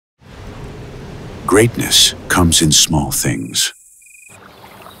Greatness comes in small things.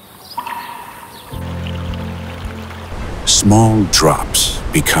 Small drops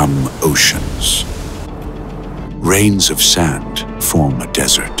become oceans. Rains of sand form a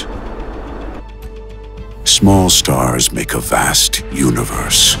desert. Small stars make a vast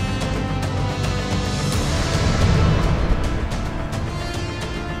universe.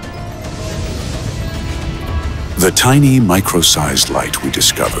 The tiny micro-sized light we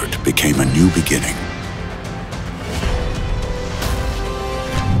discovered became a new beginning.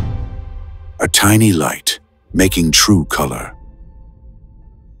 A tiny light making true color.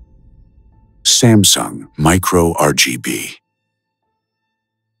 Samsung Micro RGB.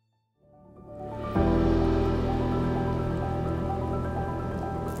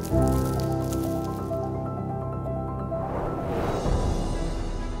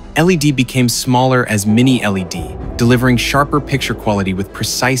 LED became smaller as mini LED, delivering sharper picture quality with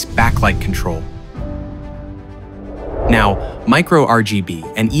precise backlight control. Now, Micro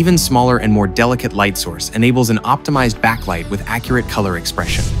RGB, an even smaller and more delicate light source, enables an optimized backlight with accurate color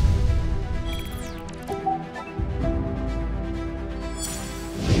expression.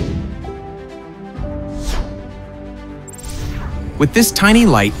 With this tiny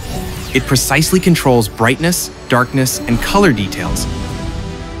light, it precisely controls brightness, darkness, and color details.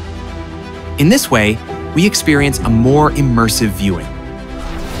 In this way, we experience a more immersive viewing.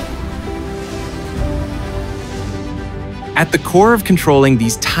 At the core of controlling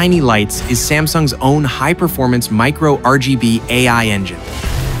these tiny lights is Samsung's own high-performance Micro RGB AI engine.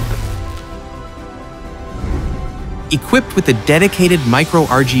 Equipped with a dedicated Micro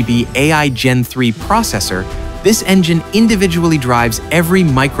RGB AI Gen 3 processor, this engine individually drives every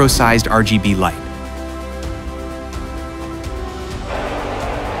micro-sized RGB light,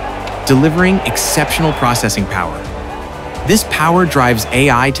 delivering exceptional processing power. This power drives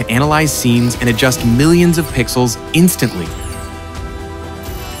AI to analyze scenes and adjust millions of pixels instantly.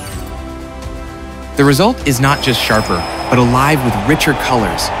 The result is not just sharper, but alive with richer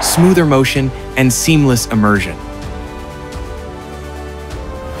colors, smoother motion, and seamless immersion.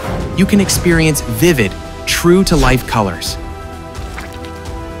 You can experience vivid, true-to-life colors.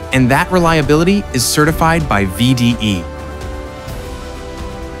 And that reliability is certified by VDE.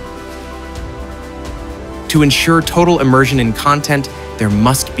 To ensure total immersion in content, there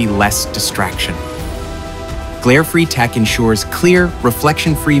must be less distraction. Glare-free tech ensures clear,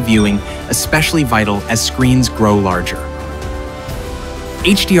 reflection-free viewing, especially vital as screens grow larger.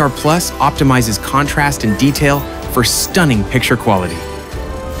 HDR Plus optimizes contrast and detail for stunning picture quality.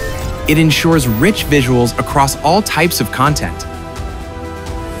 It ensures rich visuals across all types of content.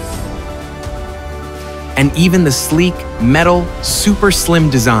 And even the sleek, metal, super slim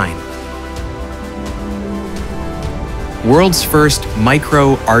design. World's first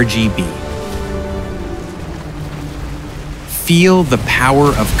Micro RGB. Feel the power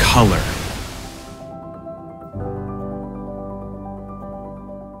of color.